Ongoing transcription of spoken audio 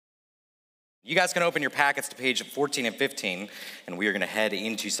You guys can open your packets to page 14 and 15, and we are going to head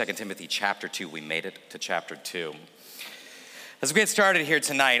into 2 Timothy chapter 2. We made it to chapter 2. As we get started here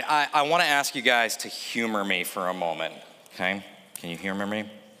tonight, I want to ask you guys to humor me for a moment, okay? Can you humor me?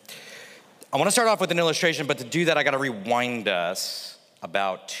 I want to start off with an illustration, but to do that, I got to rewind us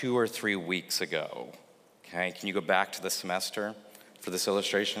about 2 or 3 weeks ago, okay? Can you go back to the semester for this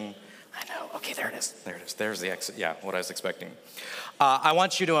illustration? I know. Okay, there it is. There's the exit. Yeah, what I was expecting. I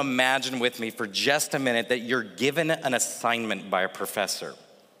want you to imagine with me for just a minute that you're given an assignment by a professor.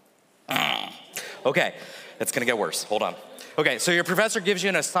 Okay, it's going to get worse. Hold on. Okay, so your professor gives you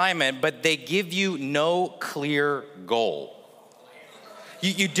an assignment, but they give you no clear goal.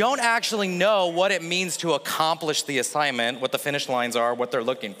 You don't actually know what it means to accomplish the assignment, what the finish lines are, what they're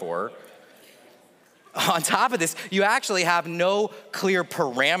looking for. On top of this, you actually have no clear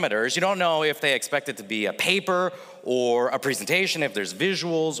parameters. You don't know if they expect it to be a paper or a presentation, if there's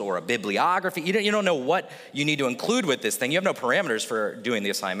visuals or a bibliography. You don't know what you need to include with this thing. You have no parameters for doing the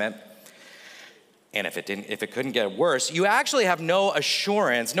assignment. And if it couldn't get worse, you actually have no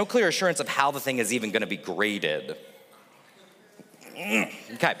assurance, no clear assurance of how the thing is even going to be graded.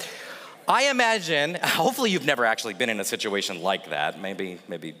 Okay. I imagine, hopefully you've never actually been in a situation like that,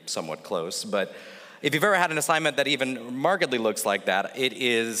 maybe somewhat close, but if you've ever had an assignment that even markedly looks like that, it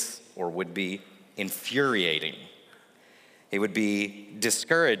is, or would be, infuriating. It would be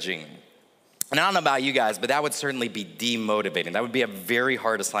discouraging. And I don't know about you guys, but that would certainly be demotivating. That would be a very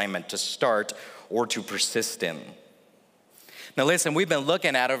hard assignment to start or to persist in. Now listen, we've been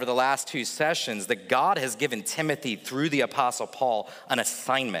looking at over the last 2 sessions that God has given Timothy through the Apostle Paul an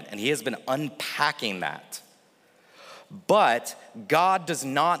assignment, and he has been unpacking that. But God does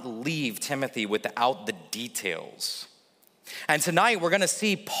not leave Timothy without the details. And tonight we're going to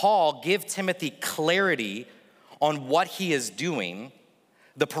see Paul give Timothy clarity on what he is doing,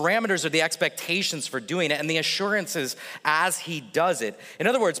 the parameters or the expectations for doing it, and the assurances as he does it. In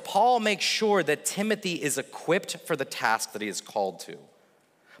other words, Paul makes sure that Timothy is equipped for the task that he is called to,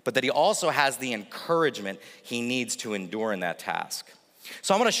 but that he also has the encouragement he needs to endure in that task.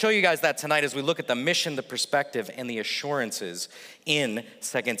 So I want to show you guys that tonight as we look at the mission, the perspective, and the assurances in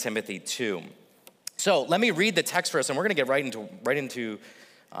 2 Timothy 2. So let me read the text for us, and we're going to get right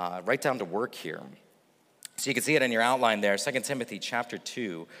down to work here. So you can see it in your outline there, 2 Timothy chapter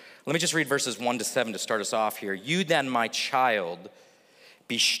 2. Let me just read verses 1 to 7 to start us off here. You then, my child,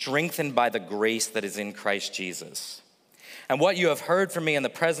 be strengthened by the grace that is in Christ Jesus. And what you have heard from me in the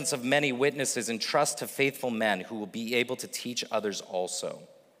presence of many witnesses, entrust to faithful men who will be able to teach others also.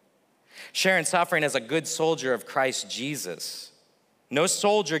 Share in suffering as a good soldier of Christ Jesus. No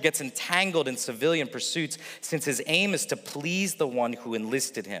soldier gets entangled in civilian pursuits, since his aim is to please the one who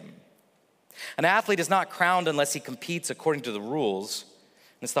enlisted him. An athlete is not crowned unless he competes according to the rules.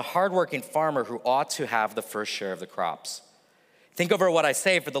 And it's the hardworking farmer who ought to have the first share of the crops. Think over what I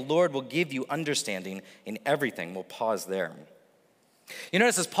say, for the Lord will give you understanding in everything. We'll pause there. You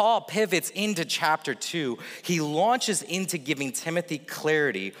notice as Paul pivots into chapter 2, he launches into giving Timothy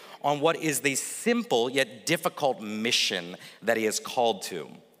clarity on what is the simple yet difficult mission that he is called to.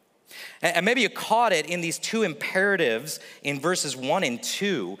 And maybe you caught it in these 2 imperatives in verses 1 and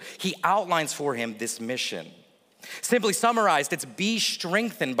 2. He outlines for him this mission. Simply summarized, it's be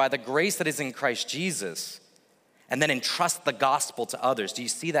strengthened by the grace that is in Christ Jesus, and then entrust the gospel to others. Do you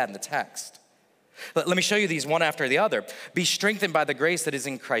see that in the text? Let me show you these one after the other. Be strengthened by the grace that is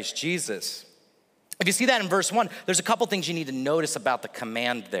in Christ Jesus. If you see that in verse 1, there's a couple things you need to notice about the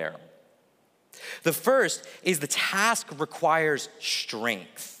command there. The first is the task requires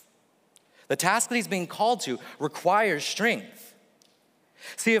strength. The task that he's being called to requires strength.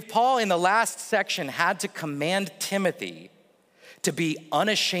 See, if Paul in the last section had to command Timothy to be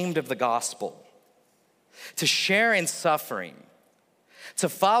unashamed of the gospel, to share in suffering, to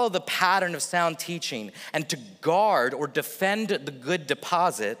follow the pattern of sound teaching, and to guard or defend the good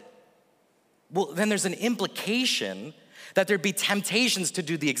deposit, well, then there's an implication that there'd be temptations to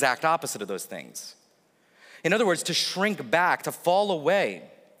do the exact opposite of those things. In other words, to shrink back, to fall away.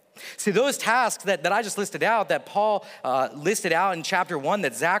 See, those tasks that I just listed out, that Paul listed out in chapter 1,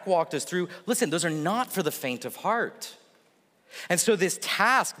 that Zach walked us through, listen, those are not for the faint of heart. And so this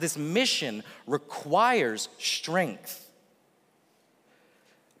task, this mission requires strength.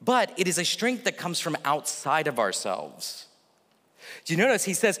 But it is a strength that comes from outside of ourselves. Do you notice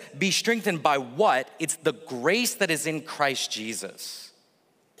he says, be strengthened by what? It's the grace that is in Christ Jesus.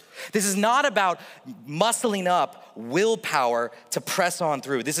 This is not about muscling up willpower to press on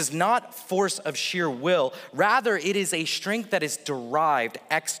through. This is not force of sheer will. Rather, it is a strength that is derived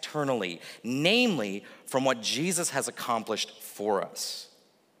externally, namely from what Jesus has accomplished for us.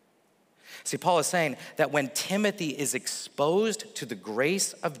 See, Paul is saying that when Timothy is exposed to the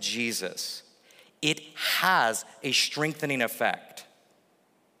grace of Jesus, it has a strengthening effect.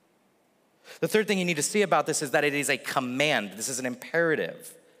 The third thing you need to see about this is that it is a command. This is an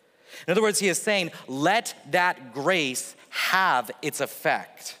imperative. In other words, he is saying, let that grace have its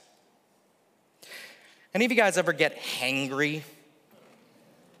effect. Any of you guys ever get hangry?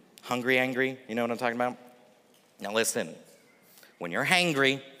 Hungry, angry? You know what I'm talking about? Now listen, when you're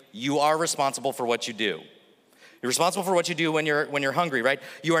hangry, you are responsible for what you do. You're responsible for what you do when you're hungry, right?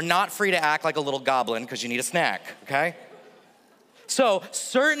 You are not free to act like a little goblin because you need a snack, okay? So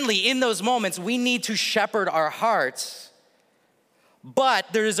certainly in those moments, we need to shepherd our hearts, but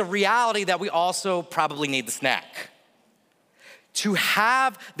there is a reality that we also probably need the snack. To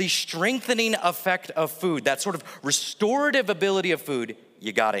have the strengthening effect of food, that sort of restorative ability of food,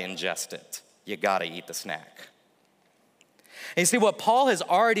 you gotta ingest it. You gotta eat the snack. And you see, what Paul has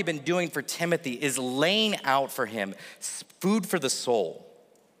already been doing for Timothy is laying out for him food for the soul.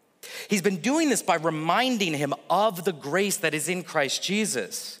 He's been doing this by reminding him of the grace that is in Christ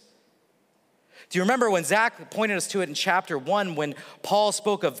Jesus. Do you remember when Zach pointed us to it in chapter 1 when Paul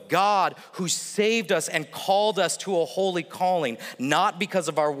spoke of God who saved us and called us to a holy calling, not because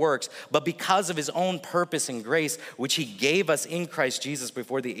of our works, but because of his own purpose and grace, which he gave us in Christ Jesus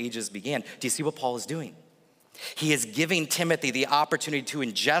before the ages began. Do you see what Paul is doing? He is giving Timothy the opportunity to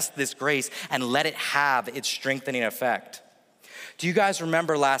ingest this grace and let it have its strengthening effect. Do you guys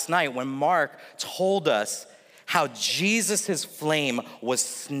remember last night when Mark told us how Jesus' flame was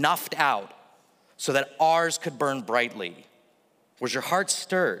snuffed out so that ours could burn brightly? Was your heart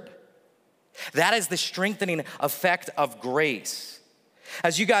stirred? That is the strengthening effect of grace.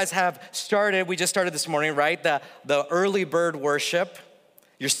 As you guys have started, we just started this morning, right? The early bird worship.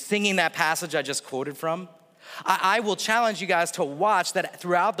 You're singing that passage I just quoted from. I will challenge you guys to watch that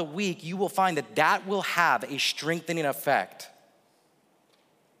throughout the week, you will find that that will have a strengthening effect.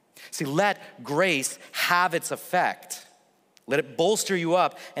 See, let grace have its effect. Let it bolster you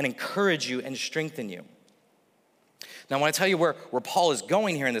up and encourage you and strengthen you. Now, I want to tell you where Paul is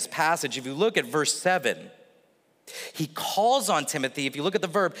going here in this passage. If you look at verse 7, he calls on Timothy, if you look at the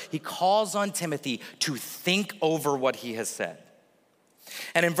verb, he calls on Timothy to think over what he has said.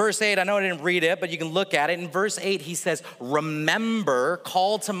 And in verse 8, I know I didn't read it, but you can look at it. In verse 8, he says, remember,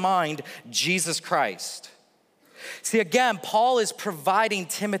 call to mind Jesus Christ. See, again, Paul is providing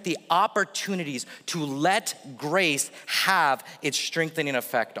Timothy opportunities to let grace have its strengthening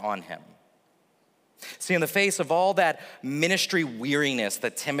effect on him. See, in the face of all that ministry weariness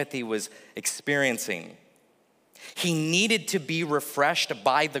that Timothy was experiencing, he needed to be refreshed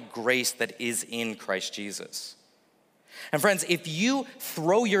by the grace that is in Christ Jesus. And friends, if you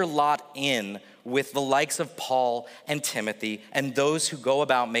throw your lot in with the likes of Paul and Timothy and those who go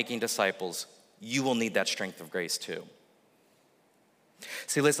about making disciples, you will need that strength of grace too.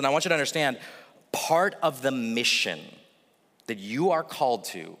 See, listen, I want you to understand, part of the mission that you are called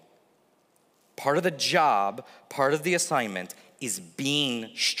to, part of the job, part of the assignment is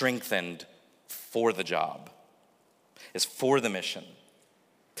being strengthened for the job, is for the mission.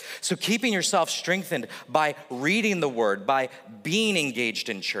 So keeping yourself strengthened by reading the word, by being engaged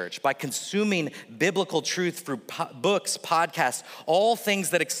in church, by consuming biblical truth through books, podcasts, all things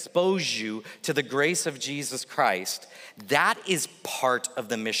that expose you to the grace of Jesus Christ, that is part of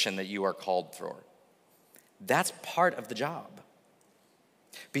the mission that you are called for. That's part of the job.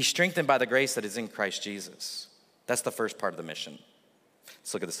 Be strengthened by the grace that is in Christ Jesus. That's the first part of the mission.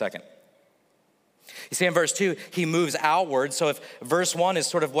 Let's look at the second. You see, in verse 2, he moves outward. So if verse 1 is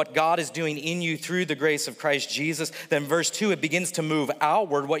sort of what God is doing in you through the grace of Christ Jesus, then verse 2, it begins to move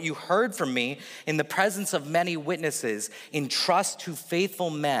outward. What you heard from me in the presence of many witnesses, entrust to faithful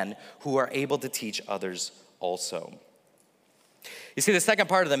men who are able to teach others also. You see, the second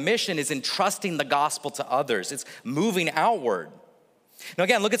part of the mission is entrusting the gospel to others. It's moving outward. Now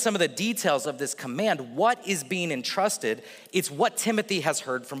again, look at some of the details of this command. What is being entrusted? It's what Timothy has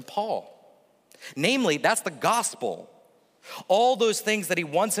heard from Paul. Namely, that's the gospel. All those things that he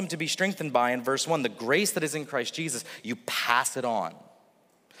wants him to be strengthened by in verse 1, the grace that is in Christ Jesus, you pass it on.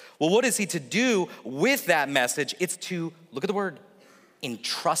 Well, what is he to do with that message? It's to, look at the word,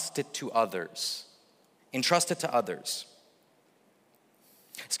 entrust it to others. Entrust it to others.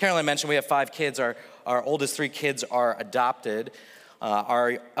 As Caroline mentioned, we have 5 kids. Our oldest 3 kids are adopted.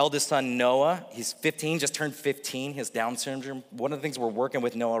 Our eldest son, Noah, he's 15, just turned 15, he has Down syndrome. One of the things we're working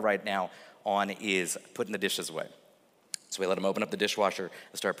with Noah right now on is putting the dishes away. So we let him open up the dishwasher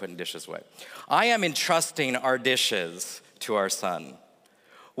and start putting dishes away. I am entrusting our dishes to our son.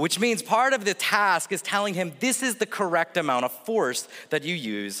 Which means part of the task is telling him this is the correct amount of force that you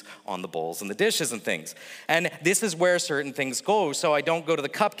use on the bowls and the dishes and things. And this is where certain things go, so I don't go to the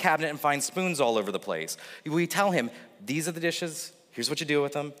cup cabinet and find spoons all over the place. We tell him, these are the dishes, here's what you do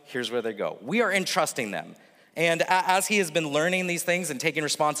with them, here's where they go. We are entrusting them. And as he has been learning these things and taking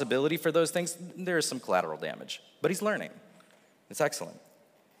responsibility for those things, there is some collateral damage. But he's learning. It's excellent.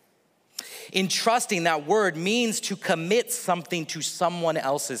 Entrusting, that word means to commit something to someone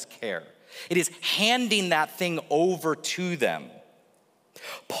else's care. It is handing that thing over to them.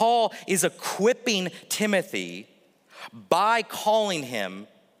 Paul is equipping Timothy by calling him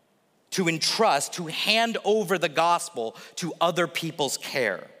to entrust, to hand over the gospel to other people's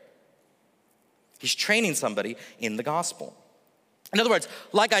care. He's training somebody in the gospel. In other words,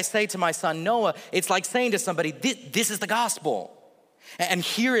 like I say to my son Noah, it's like saying to somebody, this is the gospel. And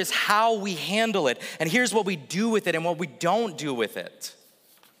here is how we handle it. And here's what we do with it and what we don't do with it.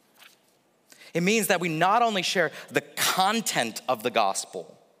 It means that we not only share the content of the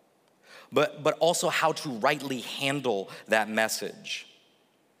gospel, but also how to rightly handle that message.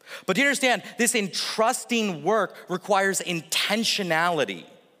 But do you understand, this entrusting work requires intentionality.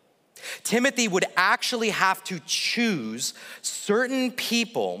 Timothy would actually have to choose certain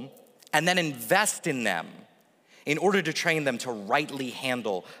people and then invest in them in order to train them to rightly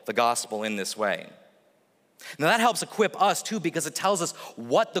handle the gospel in this way. Now that helps equip us too, because it tells us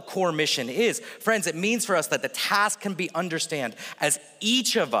what the core mission is. Friends, it means for us that the task can be understood as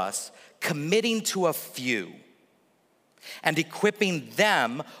each of us committing to a few and equipping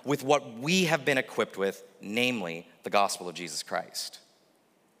them with what we have been equipped with, namely the gospel of Jesus Christ.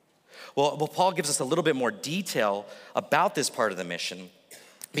 Well, Paul gives us a little bit more detail about this part of the mission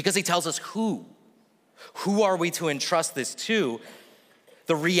because he tells us who. Who are we to entrust this to?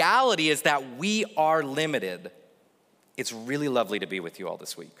 The reality is that we are limited. It's really lovely to be with you all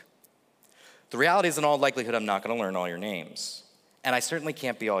this week. The reality is, in all likelihood, I'm not going to learn all your names. And I certainly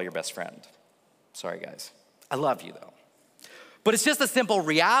can't be all your best friend. Sorry, guys. I love you, though. But it's just a simple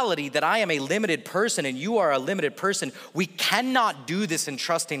reality that I am a limited person and you are a limited person. We cannot do this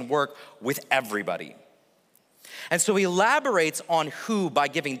entrusting work with everybody. And so he elaborates on who by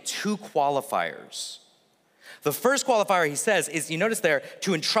giving two qualifiers. The first qualifier he says is, you notice there,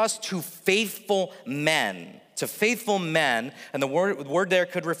 to entrust to faithful men. To faithful men, and the word there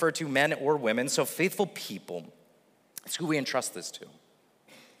could refer to men or women, so faithful people. It's who we entrust this to.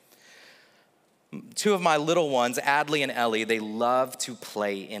 Two of my little ones, Adley and Ellie, they love to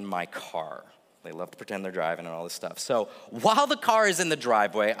play in my car. They love to pretend they're driving and all this stuff. So while the car is in the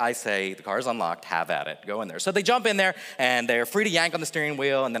driveway, I say, the car is unlocked, have at it, go in there. So they jump in there and they're free to yank on the steering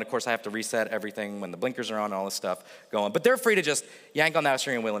wheel. And then of course I have to reset everything when the blinkers are on and all this stuff going. But they're free to just yank on that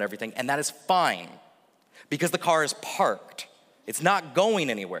steering wheel and everything. And that is fine because the car is parked. It's not going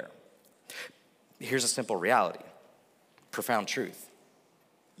anywhere. Here's a simple reality, profound truth.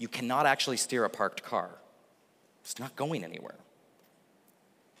 You cannot actually steer a parked car. It's not going anywhere.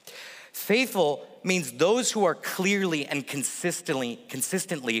 Faithful means those who are clearly and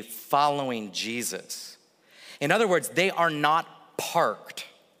consistently following Jesus. In other words, they are not parked.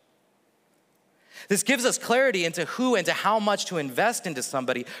 This gives us clarity into who and to how much to invest into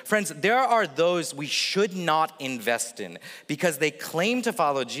somebody. Friends, there are those we should not invest in because they claim to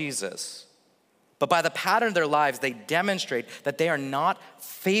follow Jesus, but by the pattern of their lives, they demonstrate that they are not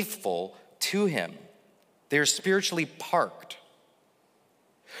faithful to him. They are spiritually parked.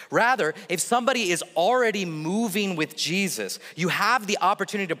 Rather, if somebody is already moving with Jesus, you have the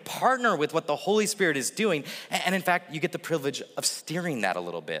opportunity to partner with what the Holy Spirit is doing. And in fact, you get the privilege of steering that a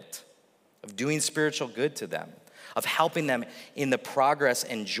little bit, of doing spiritual good to them, of helping them in the progress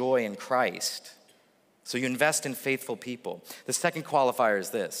and joy in Christ. So you invest in faithful people. The second qualifier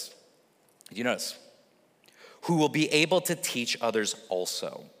is this. Did you notice? Who will be able to teach others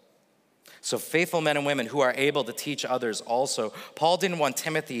also. So faithful men and women who are able to teach others also. Paul didn't want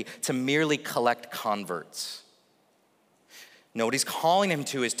Timothy to merely collect converts. No, what he's calling him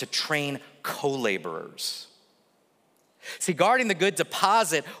to is to train co-laborers. See, guarding the good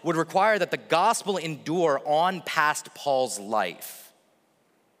deposit would require that the gospel endure on past Paul's life.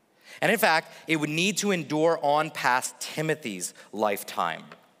 And in fact, it would need to endure on past Timothy's lifetime.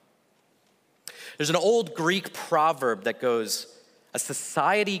 There's an old Greek proverb that goes, a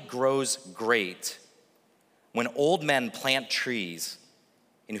society grows great when old men plant trees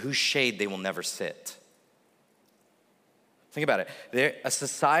in whose shade they will never sit. Think about it. A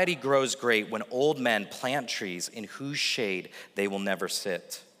society grows great when old men plant trees in whose shade they will never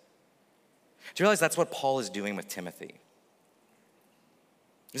sit. Do you realize that's what Paul is doing with Timothy?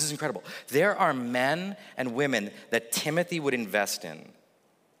 This is incredible. There are men and women that Timothy would invest in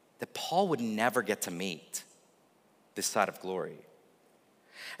that Paul would never get to meet this side of glory.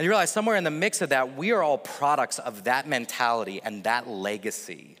 And you realize somewhere in the mix of that, we are all products of that mentality and that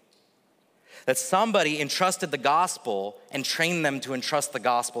legacy. That somebody entrusted the gospel and trained them to entrust the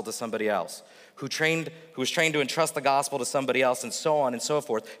gospel to somebody else, who was trained to entrust the gospel to somebody else, and so on and so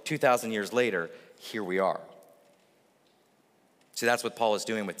forth. 2,000 years later, here we are. See, that's what Paul is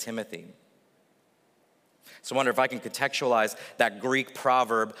doing with Timothy. So I wonder if I can contextualize that Greek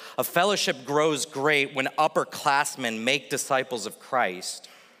proverb: a fellowship grows great when upperclassmen make disciples of Christ,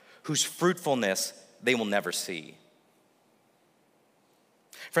 whose fruitfulness they will never see.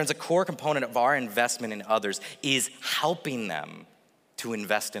 Friends, a core component of our investment in others is helping them to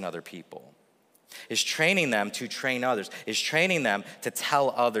invest in other people, is training them to train others, is training them to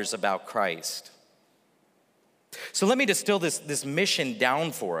tell others about Christ. So let me distill this mission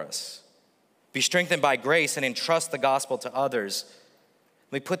down for us. Be strengthened by grace and entrust the gospel to others.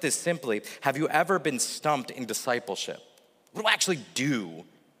 Let me put this simply. Have you ever been stumped in discipleship? What do I actually do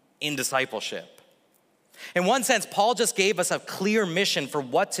in discipleship? In one sense, Paul just gave us a clear mission for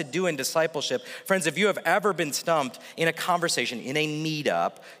what to do in discipleship. Friends, if you have ever been stumped in a conversation, in a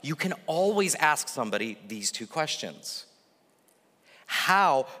meetup, you can always ask somebody these two questions.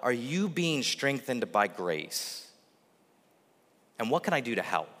 How are you being strengthened by grace? And what can I do to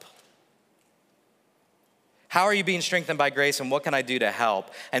help? How are you being strengthened by grace, and what can I do to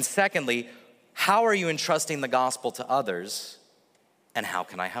help? And secondly, how are you entrusting the gospel to others, and how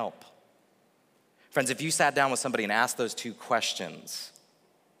can I help? Friends, if you sat down with somebody and asked those two questions,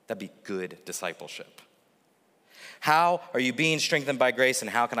 that'd be good discipleship. How are you being strengthened by grace, and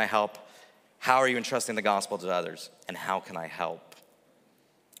how can I help? How are you entrusting the gospel to others, and how can I help?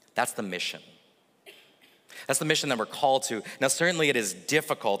 That's the mission. That's the mission that we're called to. Now, certainly it is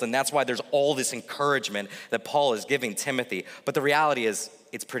difficult, and that's why there's all this encouragement that Paul is giving Timothy. But the reality is,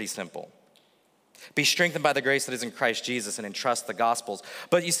 it's pretty simple. Be strengthened by the grace that is in Christ Jesus and entrust the gospels.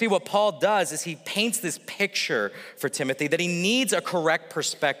 But you see, what Paul does is he paints this picture for Timothy that he needs a correct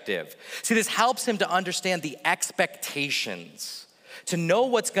perspective. See, this helps him to understand the expectations, to know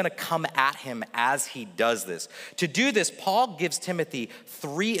what's going to come at him as he does this. To do this, Paul gives Timothy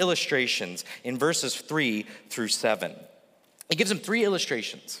 3 illustrations in verses 3 through 7. He gives him 3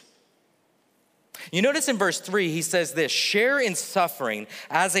 illustrations. You notice in verse 3, he says this: share in suffering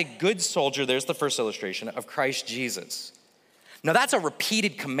as a good soldier, there's the first illustration, of Christ Jesus. Now that's a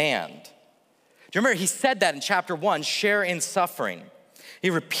repeated command. Do you remember he said that in chapter 1, share in suffering. He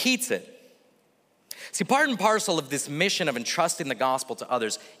repeats it. See, part and parcel of this mission of entrusting the gospel to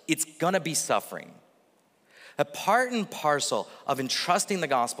others, it's gonna be suffering. A part and parcel of entrusting the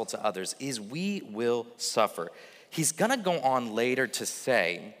gospel to others is we will suffer. He's gonna go on later to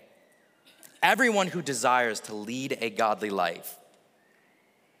say, everyone who desires to lead a godly life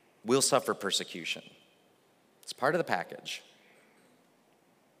will suffer persecution. It's part of the package.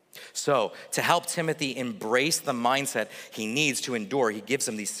 So, to help Timothy embrace the mindset he needs to endure, he gives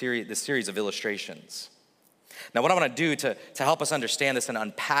him this series of illustrations. Now, what I want to do to help us understand this and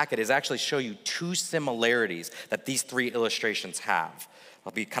unpack it is actually show you 2 similarities that these 3 illustrations have.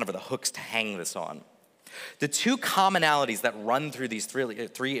 I'll be kind of the hooks to hang this on. The 2 commonalities that run through these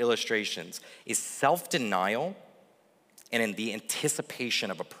 3 illustrations is self-denial and in the anticipation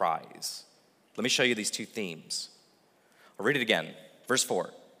of a prize. Let me show you these 2 themes. I'll read it again. Verse 4.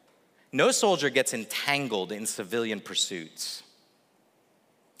 No soldier gets entangled in civilian pursuits,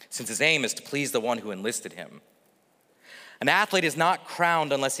 since his aim is to please the one who enlisted him. An athlete is not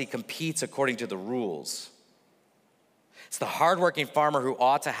crowned unless he competes according to the rules. It's the hardworking farmer who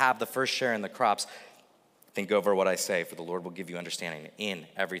ought to have the first share in the crops. Think over what I say, for the Lord will give you understanding in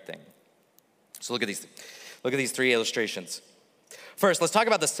everything. So look at these 3 illustrations. First, let's talk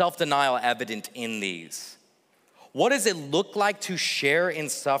about the self-denial evident in these. What does it look like to share in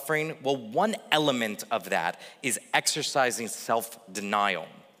suffering? Well, one element of that is exercising self-denial.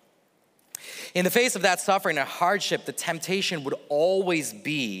 In the face of that suffering and hardship, the temptation would always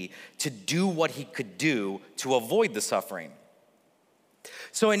be to do what he could do to avoid the suffering.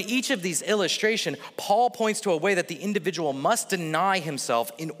 So in each of these illustrations, Paul points to a way that the individual must deny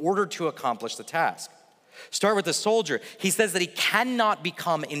himself in order to accomplish the task. Start with the soldier. He says that he cannot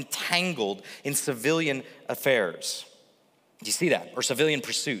become entangled in civilian affairs. Do you see that? Or civilian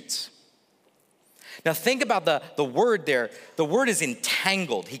pursuits. Now think about the word there. The word is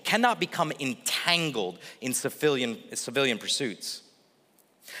entangled. He cannot become entangled in civilian pursuits.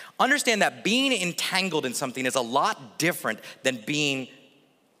 Understand that being entangled in something is a lot different than being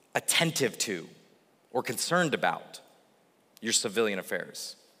attentive to or concerned about your civilian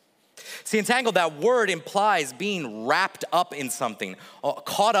affairs. See, entangled, that word implies being wrapped up in something,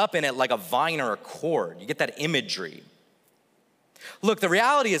 caught up in it like a vine or a cord. You get that imagery. Look, the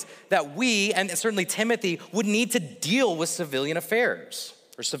reality is that we, and certainly Timothy, would need to deal with civilian affairs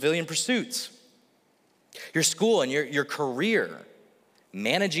or civilian pursuits. Your school and your career,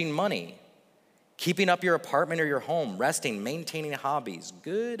 managing money, keeping up your apartment or your home, resting, maintaining hobbies,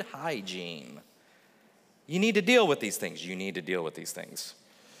 good hygiene. You need to deal with these things. You need to deal with these things.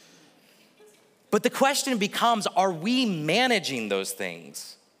 But the question becomes, are we managing those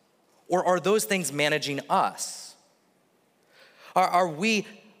things? Or are those things managing us? Are we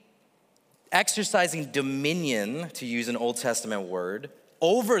exercising dominion, to use an Old Testament word,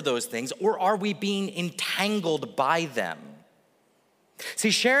 over those things, or are we being entangled by them?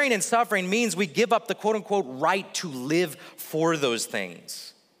 See, sharing in suffering means we give up the quote-unquote right to live for those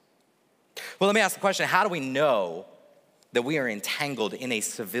things. Well, let me ask the question, how do we know that we are entangled in a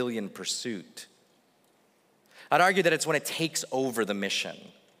civilian pursuit? I'd argue that it's when it takes over the mission.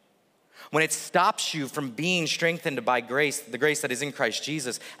 When it stops you from being strengthened by grace, the grace that is in Christ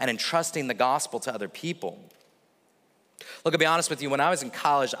Jesus, and entrusting the gospel to other people. Look, I'll be honest with you, when I was in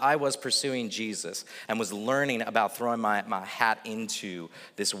college, I was pursuing Jesus and was learning about throwing my hat into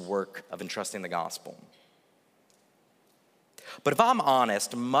this work of entrusting the gospel. But if I'm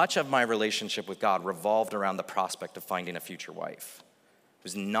honest, much of my relationship with God revolved around the prospect of finding a future wife. I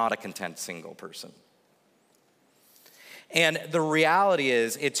was not a content single person. And the reality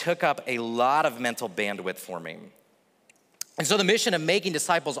is, it took up a lot of mental bandwidth for me. And so the mission of making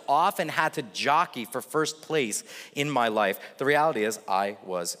disciples often had to jockey for first place in my life. The reality is, I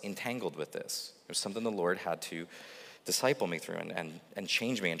was entangled with this. It was something the Lord had to disciple me through and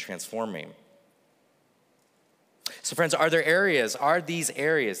change me and transform me. So friends, are these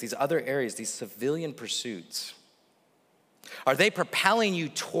other areas, these civilian pursuits, are they propelling you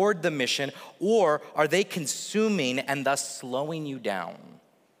toward the mission, or are they consuming and thus slowing you down?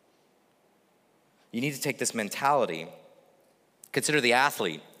 You need to take this mentality. Consider the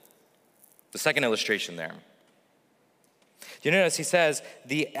athlete, the second illustration there. You notice he says,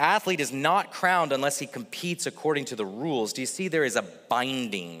 the athlete is not crowned unless he competes according to the rules. Do you see there is a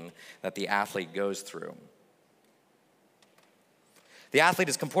binding that the athlete goes through? The athlete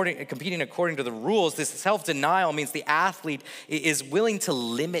is competing according to the rules. This self-denial means the athlete is willing to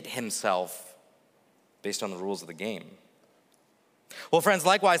limit himself based on the rules of the game. Well, friends,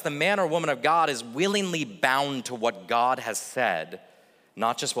 likewise, the man or woman of God is willingly bound to what God has said,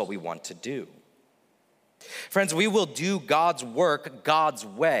 not just what we want to do. Friends, we will do God's work God's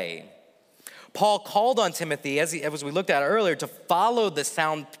way. Paul called on Timothy, as we looked at earlier, to follow the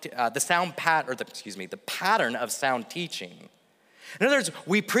pattern of sound teaching. In other words,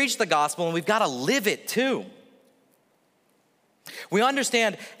 we preach the gospel and we've got to live it too. We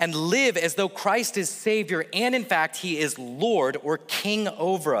understand and live as though Christ is Savior, and in fact, He is Lord or King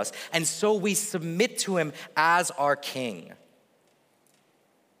over us. And so we submit to Him as our King.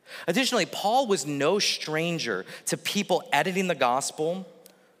 Additionally, Paul was no stranger to people editing the gospel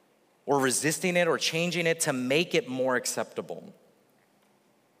or resisting it or changing it to make it more acceptable.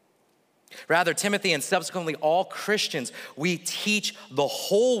 Rather, Timothy and subsequently all Christians, we teach the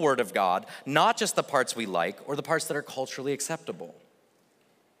whole Word of God, not just the parts we like or the parts that are culturally acceptable.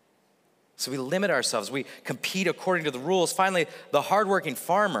 So we limit ourselves. We compete according to the rules. Finally, the hardworking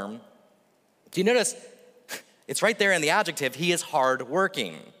farmer, do you notice? It's right there in the adjective, he is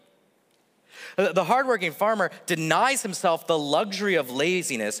hardworking. The hardworking farmer denies himself the luxury of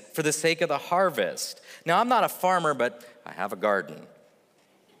laziness for the sake of the harvest. Now, I'm not a farmer, but I have a garden.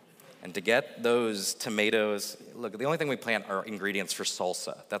 And to get those tomatoes, look, the only thing we plant are ingredients for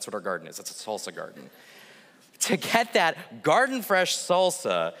salsa. That's what our garden is. It's a salsa garden. To get that garden fresh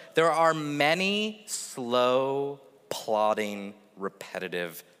salsa, there are many slow, plodding,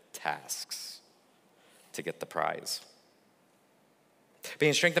 repetitive tasks to get the prize.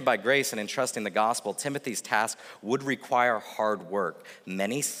 Being strengthened by grace and entrusting the gospel, Timothy's task would require hard work,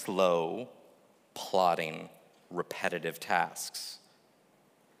 many slow, plodding, repetitive tasks.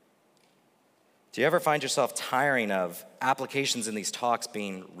 Do you ever find yourself tiring of applications in these talks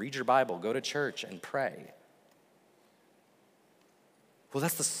being read your Bible, go to church, and pray? Well,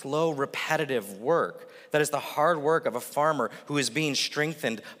 that's the slow, repetitive work. That is the hard work of a farmer who is being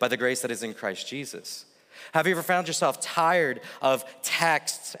strengthened by the grace that is in Christ Jesus. Have you ever found yourself tired of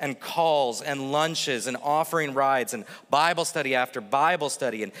texts and calls and lunches and offering rides and Bible study after Bible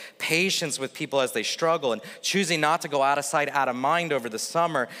study and patience with people as they struggle and choosing not to go out of sight, out of mind over the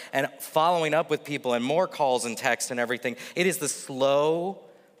summer and following up with people and more calls and texts and everything? It is the slow,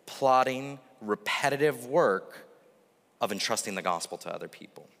 plodding, repetitive work of entrusting the gospel to other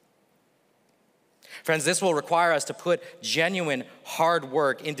people. Friends, this will require us to put genuine hard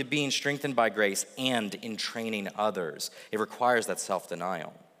work into being strengthened by grace and in training others. It requires that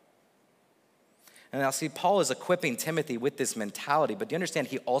self-denial. And now see, Paul is equipping Timothy with this mentality, but do you understand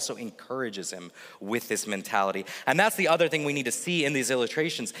he also encourages him with this mentality? And that's the other thing we need to see in these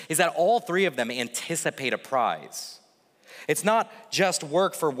illustrations, is that all three of them anticipate a prize. It's not just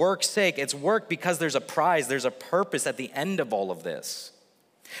work for work's sake, it's work because there's a prize, there's a purpose at the end of all of this.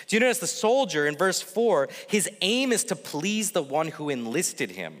 Do you notice the soldier in verse 4, his aim is to please the one who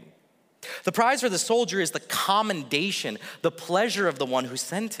enlisted him. The prize for the soldier is the commendation, the pleasure of the one who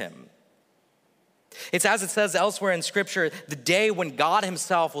sent him. It's as it says elsewhere in Scripture, the day when God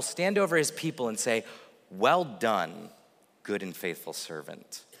himself will stand over his people and say, "Well done, good and faithful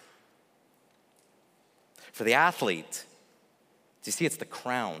servant." For the athlete, do you see, it's the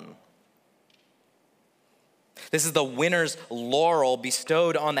crown. This is the winner's laurel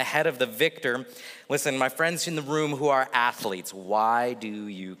bestowed on the head of the victor. Listen, my friends in the room who are athletes, why do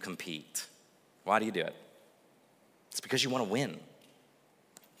you compete? Why do you do it? It's because you want to win.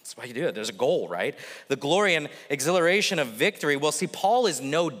 That's why you do it. There's a goal, right? The glory and exhilaration of victory. Well, see, Paul is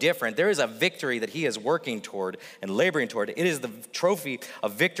no different. There is a victory that he is working toward and laboring toward. It is the trophy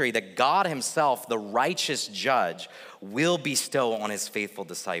of victory that God himself, the righteous judge, will bestow on his faithful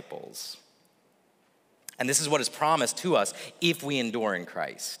disciples. And this is what is promised to us if we endure in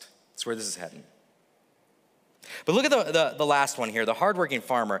Christ. That's where this is heading. But look at the last one here, the hardworking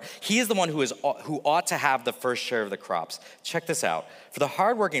farmer. He is the one who ought to have the first share of the crops. Check this out. For the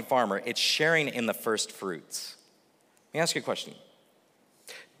hardworking farmer, it's sharing in the first fruits. Let me ask you a question.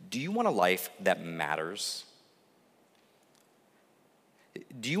 Do you want a life that matters?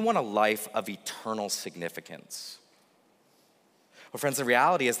 Do you want a life of eternal significance? Well, friends, the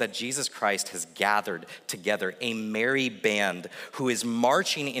reality is that Jesus Christ has gathered together a merry band who is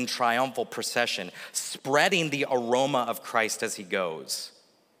marching in triumphal procession, spreading the aroma of Christ as he goes.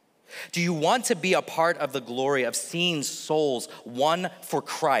 Do you want to be a part of the glory of seeing souls won for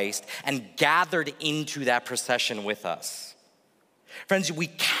Christ and gathered into that procession with us? Friends, we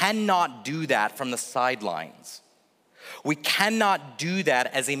cannot do that from the sidelines. We cannot do that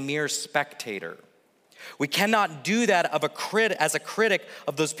as a mere spectator. We cannot do that as a critic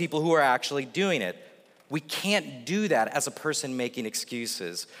of those people who are actually doing it. We can't do that as a person making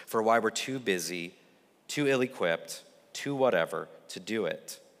excuses for why we're too busy, too ill-equipped, too whatever to do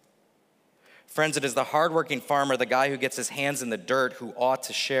it. Friends, it is the hardworking farmer, the guy who gets his hands in the dirt, who ought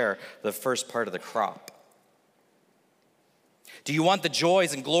to share the first part of the crop. Do you want the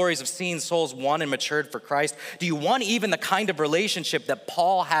joys and glories of seeing souls won and matured for Christ? Do you want even the kind of relationship that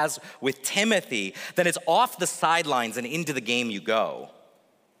Paul has with Timothy, that it's off the sidelines and into the game you go?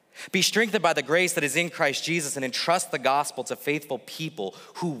 Be strengthened by the grace that is in Christ Jesus and entrust the gospel to faithful people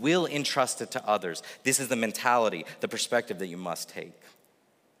who will entrust it to others. This is the mentality, the perspective that you must take.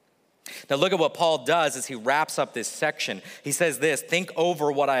 Now look at what Paul does as he wraps up this section. He says this, "Think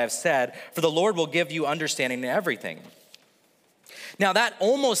over what I have said, for the Lord will give you understanding in everything." Now that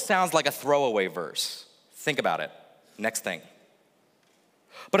almost sounds like a throwaway verse. Think about it. Next thing.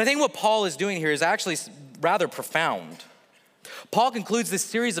 But I think what Paul is doing here is actually rather profound. Paul concludes this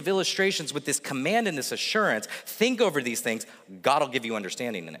series of illustrations with this command and this assurance. Think over these things. God will give you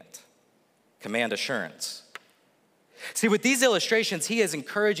understanding in it. Command, assurance. See, with these illustrations, he is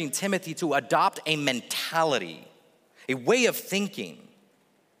encouraging Timothy to adopt a mentality, a way of thinking.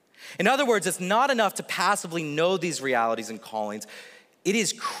 In other words, it's not enough to passively know these realities and callings. It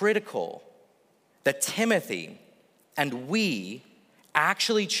is critical that Timothy and we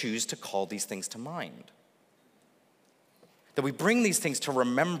actually choose to call these things to mind. That we bring these things to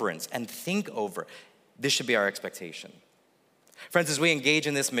remembrance and think over. This should be our expectation. Friends, as we engage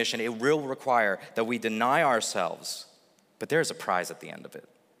in this mission, it will require that we deny ourselves, but there is a prize at the end of it.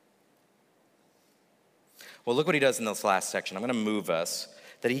 Well, look what he does in this last section. I'm going to move us.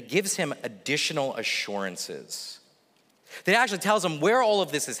 That he gives him additional assurances. That he actually tells him where all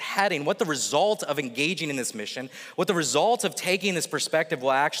of this is heading, what the result of engaging in this mission, what the result of taking this perspective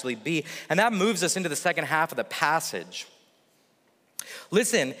will actually be. And that moves us into the second half of the passage.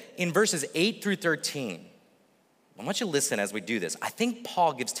 Listen, in verses 8 through 13, I want you to listen as we do this. I think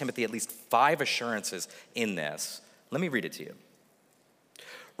Paul gives Timothy at least 5 assurances in this. Let me read it to you.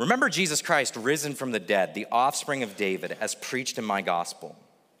 "Remember Jesus Christ risen from the dead, the offspring of David, as preached in my gospel,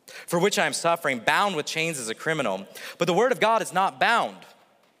 for which I am suffering, bound with chains as a criminal. But the word of God is not bound.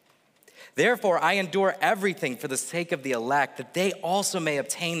 Therefore, I endure everything for the sake of the elect, that they also may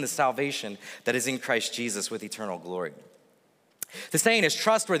obtain the salvation that is in Christ Jesus with eternal glory. The saying is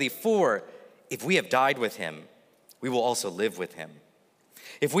trustworthy, for if we have died with him, we will also live with him.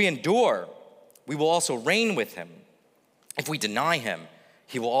 If we endure, we will also reign with him. If we deny him,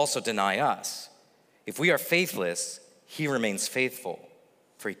 he will also deny us. If we are faithless, he remains faithful,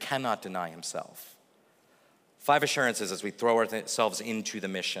 for he cannot deny himself. 5 assurances as we throw ourselves into the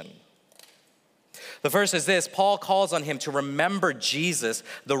mission. The first is this: Paul calls on him to remember Jesus,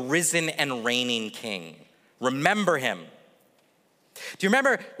 the risen and reigning King. Remember him. Do you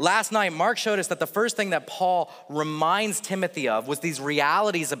remember last night, Mark showed us that the first thing that Paul reminds Timothy of was these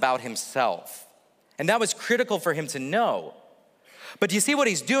realities about himself. And that was critical for him to know. But do you see what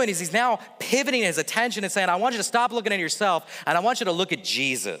he's doing is he's now pivoting his attention and saying, I want you to stop looking at yourself and I want you to look at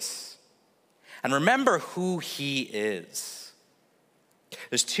Jesus. And remember who he is.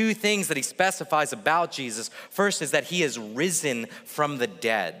 There's 2 things that he specifies about Jesus. First is that he is risen from the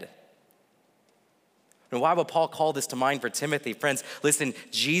dead. And why would Paul call this to mind for Timothy? Friends, listen,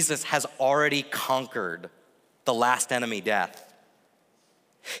 Jesus has already conquered the last enemy, death.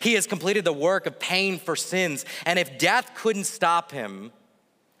 He has completed the work of paying for sins. And if death couldn't stop him,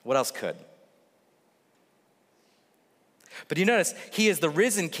 what else could? But you notice, he is the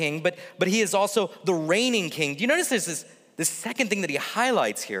risen king, but he is also the reigning king. Do you notice there's this second thing that he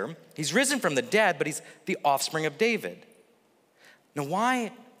highlights here? He's risen from the dead, but he's the offspring of David. Now,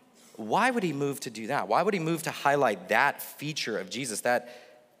 why would he move to do that? Why would he move to highlight that feature of Jesus, that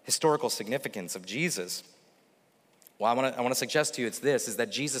historical significance of Jesus? Well, I want to suggest to you is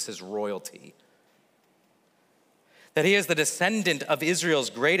that Jesus is royalty. That he is the descendant of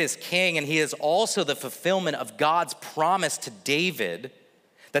Israel's greatest king, and he is also the fulfillment of God's promise to David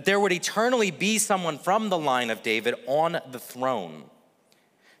that there would eternally be someone from the line of David on the throne.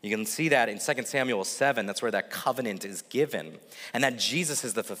 You can see that in 2 Samuel 7, that's where that covenant is given, and that Jesus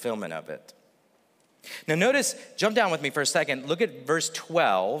is the fulfillment of it. Now notice, jump down with me for a second, look at verse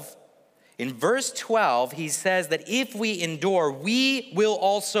 12. In verse 12, he says that if we endure, we will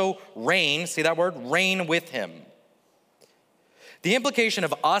also reign, see that word, reign with him. The implication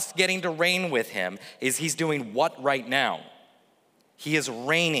of us getting to reign with him is he's doing what right now? He is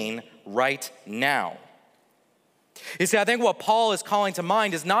reigning right now. You see, I think what Paul is calling to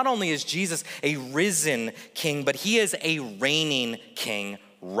mind is not only is Jesus a risen king, but he is a reigning king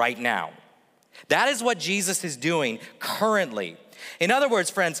right now. That is what Jesus is doing currently. In other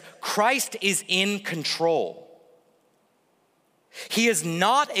words, friends, Christ is in control. He is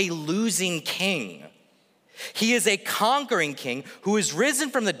not a losing king. He is a conquering king who is risen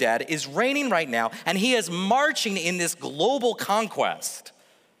from the dead, is reigning right now, and he is marching in this global conquest.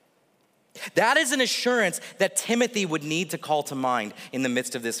 That is an assurance that Timothy would need to call to mind in the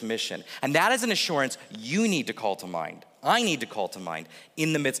midst of this mission. And that is an assurance you need to call to mind. I need to call to mind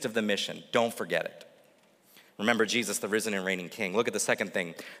in the midst of the mission. Don't forget it. Remember Jesus, the risen and reigning king. Look at the second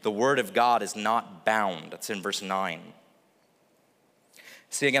thing. The word of God is not bound. That's in verse 9.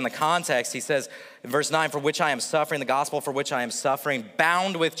 See again the context. He says in verse 9, for which I am suffering, the gospel for which I am suffering,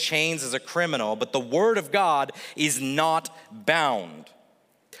 bound with chains as a criminal, but the word of God is not bound.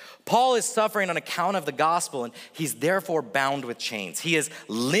 Paul is suffering on account of the gospel, and he's therefore bound with chains. He is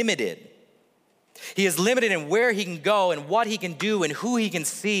limited. He is limited in where he can go and what he can do and who he can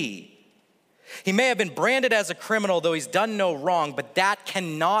see. He may have been branded as a criminal, though he's done no wrong, but that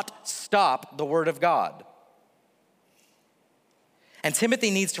cannot stop the word of God. And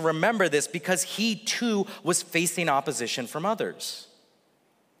Timothy needs to remember this because he too was facing opposition from others.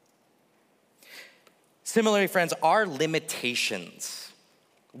 Similarly, friends, our limitations,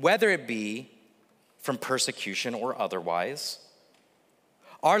 whether it be from persecution or otherwise,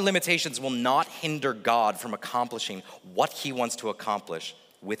 our limitations will not hinder God from accomplishing what he wants to accomplish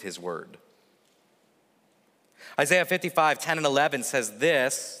with his word. Isaiah 55, 10 and 11 says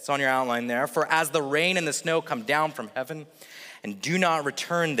this, it's on your outline there, for as the rain and the snow come down from heaven and do not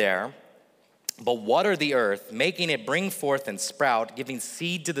return there, but water the earth, making it bring forth and sprout, giving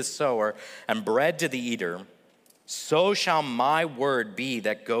seed to the sower and bread to the eater, so shall my word be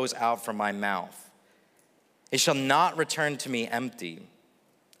that goes out from my mouth. It shall not return to me empty,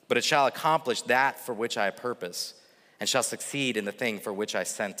 but it shall accomplish that for which I purpose, and shall succeed in the thing for which I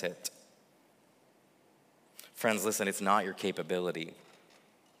sent it. Friends, listen, it's not your capability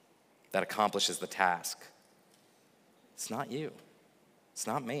that accomplishes the task. It's not you. It's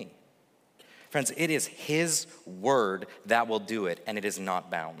not me. Friends, it is his word that will do it, and it is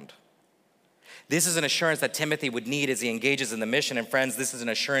not bound. This is an assurance that Timothy would need as he engages in the mission. And friends, this is an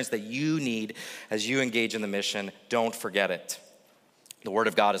assurance that you need as you engage in the mission. Don't forget it. The word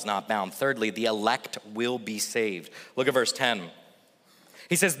of God is not bound. Thirdly, the elect will be saved. Look at verse 10.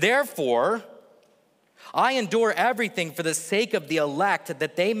 He says, therefore, I endure everything for the sake of the elect,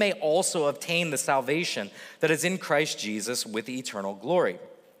 that they may also obtain the salvation that is in Christ Jesus with eternal glory.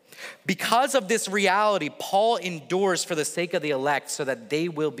 Because of this reality, Paul endures for the sake of the elect so that they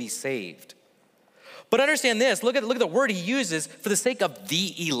will be saved. But understand this, look at the word he uses, for the sake of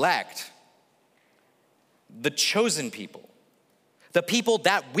the elect, the chosen people, the people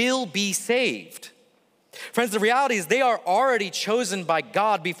that will be saved. Friends, the reality is they are already chosen by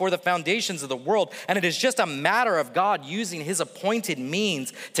God before the foundations of the world, and it is just a matter of God using his appointed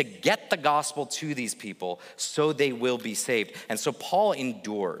means to get the gospel to these people so they will be saved. And so Paul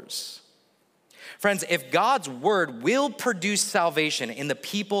endures. Friends, if God's word will produce salvation in the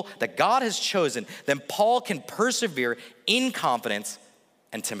people that God has chosen, then Paul can persevere in confidence,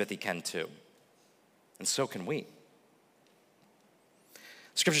 and Timothy can too. And so can we.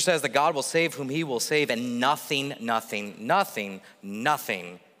 Scripture says that God will save whom he will save, and nothing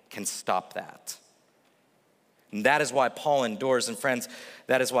can stop that. And that is why Paul endures. And friends,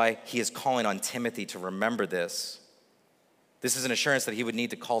 that is why he is calling on Timothy to remember this. This is an assurance that he would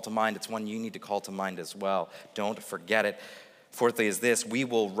need to call to mind. It's one you need to call to mind as well. Don't forget it. Fourthly is this: we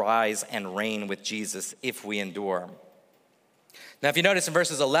will rise and reign with Jesus if we endure. Now, if you notice in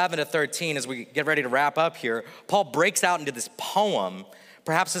verses 11 to 13, as we get ready to wrap up here, Paul breaks out into this poem.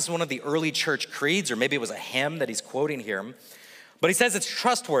 Perhaps this is one of the early church creeds, or maybe it was a hymn that he's quoting here. But he says it's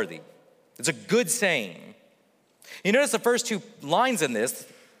trustworthy. It's a good saying. You notice the first two lines in this: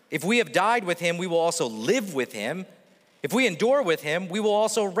 if we have died with him, we will also live with him. If we endure with him, we will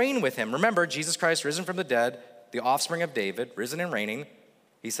also reign with him. Remember, Jesus Christ risen from the dead, the offspring of David, risen and reigning.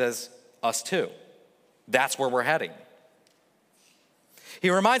 He says, us too. That's where we're heading.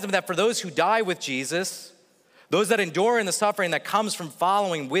 He reminds them that for those who die with Jesus, those that endure in the suffering that comes from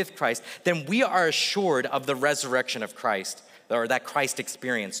following with Christ, then we are assured of the resurrection of Christ, or that Christ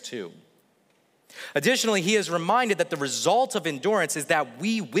experienced too. Additionally, he is reminded that the result of endurance is that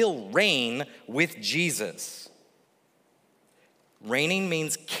we will reign with Jesus. Reigning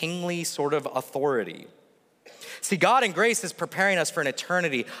means kingly sort of authority. See, God in grace is preparing us for an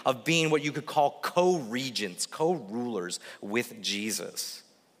eternity of being what you could call co-regents, co-rulers with Jesus.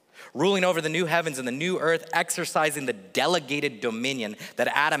 Ruling over the new heavens and the new earth, exercising the delegated dominion that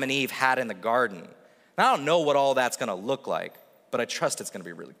Adam and Eve had in the garden. Now, I don't know what all that's gonna look like, but I trust it's gonna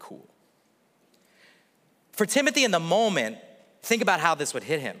be really cool. For Timothy in the moment, think about how this would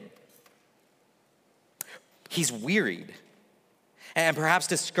hit him. He's wearied and perhaps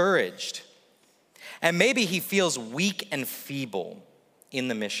discouraged. And maybe he feels weak and feeble in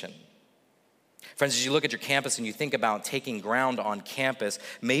the mission. Friends, as you look at your campus and you think about taking ground on campus,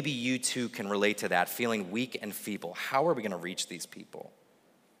 maybe you too can relate to that, feeling weak and feeble. How are we going to reach these people?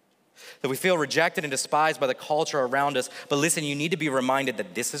 That we feel rejected and despised by the culture around us. But listen, you need to be reminded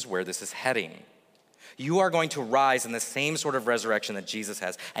that this is where this is heading. You are going to rise in the same sort of resurrection that Jesus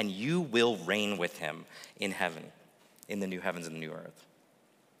has, and you will reign with him in heaven, in the new heavens and the new earth.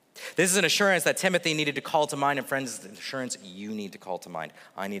 This is an assurance that Timothy needed to call to mind, and friends, it's an assurance you need to call to mind.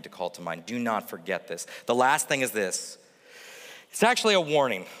 I need to call to mind. Do not forget this. The last thing is this. It's actually a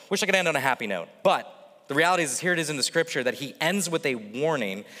warning. Wish I could end on a happy note, but the reality is, here it is in the scripture, that he ends with a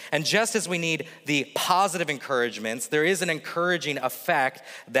warning. And just as we need the positive encouragements, there is an encouraging effect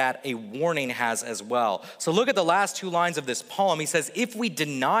that a warning has as well. So look at the last two lines of this poem. He says, if we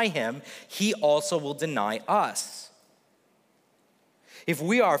deny him, he also will deny us. If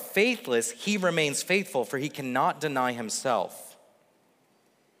we are faithless, he remains faithful, for he cannot deny himself.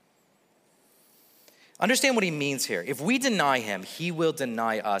 Understand what he means here. If we deny him, he will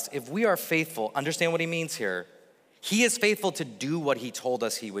deny us. If we are faithful, understand what he means here. He is faithful to do what he told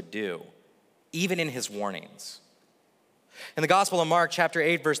us he would do, even in his warnings. In the Gospel of Mark, chapter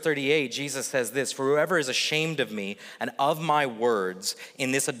 8, verse 38, Jesus says this: for whoever is ashamed of me and of my words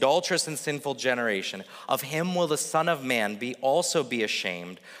in this adulterous and sinful generation, of him will the Son of Man also be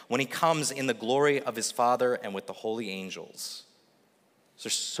ashamed when he comes in the glory of his Father and with the holy angels. These are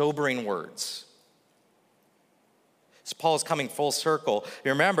sobering words. As Paul is coming full circle,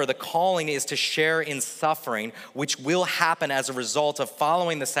 you remember the calling is to share in suffering, which will happen as a result of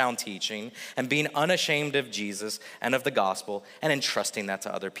following the sound teaching and being unashamed of Jesus and of the gospel and entrusting that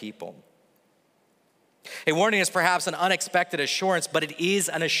to other people. A warning is perhaps an unexpected assurance, but it is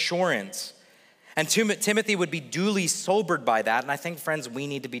an assurance. And Timothy would be duly sobered by that, and I think, friends, we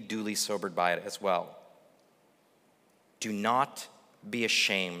need to be duly sobered by it as well. Do not be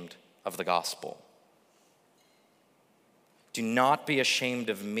ashamed of the gospel. Do not be ashamed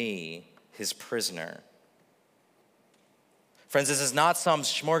of me, his prisoner. Friends, this is not some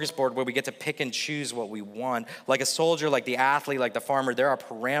smorgasbord where we get to pick and choose what we want. Like a soldier, like the athlete, like the farmer, there are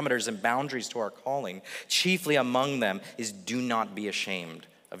parameters and boundaries to our calling. Chiefly among them is do not be ashamed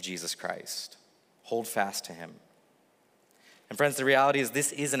of Jesus Christ. Hold fast to him. And friends, the reality is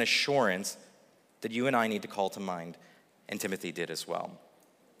this is an assurance that you and I need to call to mind, and Timothy did as well.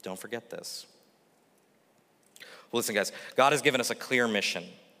 Don't forget this. Well, listen, guys, God has given us a clear mission.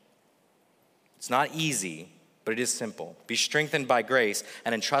 It's not easy, but it is simple. Be strengthened by grace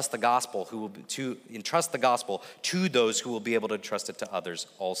and entrust the gospel to those who will be able to entrust it to others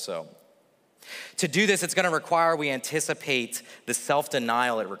also. To do this, it's going to require we anticipate the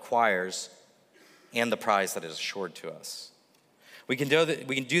self-denial it requires and the prize that is assured to us. We can do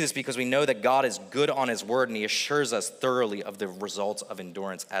this because we know that God is good on his word, and he assures us thoroughly of the results of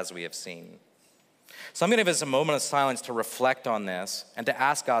endurance as we have seen. So I'm going to give us a moment of silence to reflect on this and to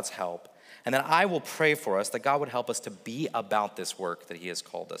ask God's help. And then I will pray for us that God would help us to be about this work that he has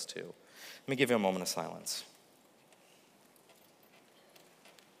called us to. Let me give you a moment of silence.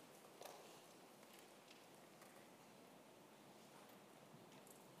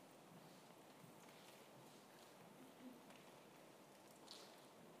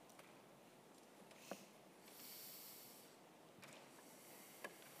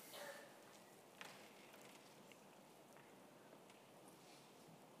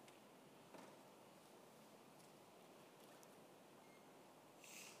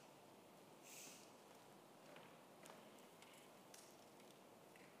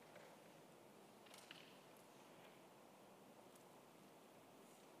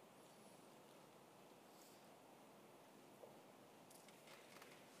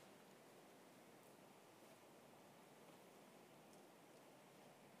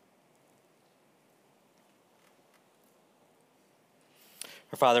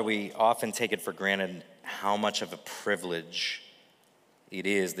 Our Father, we often take it for granted how much of a privilege it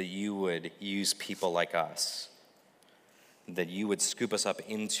is that you would use people like us, that you would scoop us up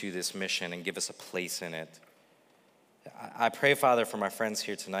into this mission and give us a place in it. I pray, Father, for my friends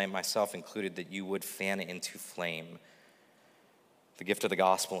here tonight, myself included, that you would fan into flame the gift of the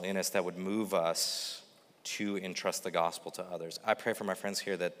gospel in us that would move us to entrust the gospel to others. I pray for my friends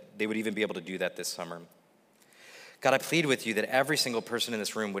here that they would even be able to do that this summer. God, I plead with you that every single person in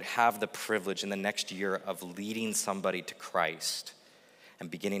this room would have the privilege in the next year of leading somebody to Christ and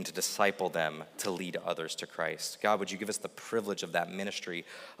beginning to disciple them to lead others to Christ. God, would you give us the privilege of that ministry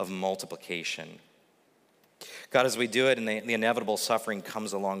of multiplication? God, as we do it and the inevitable suffering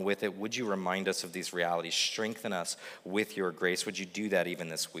comes along with it, would you remind us of these realities? Strengthen us with your grace. Would you do that even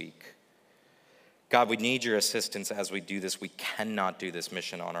this week? God, we need your assistance as we do this. We cannot do this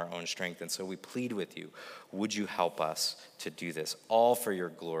mission on our own strength, and so we plead with you. Would you help us to do this, all for your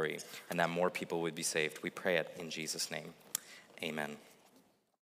glory, and that more people would be saved? We pray it in Jesus' name. Amen.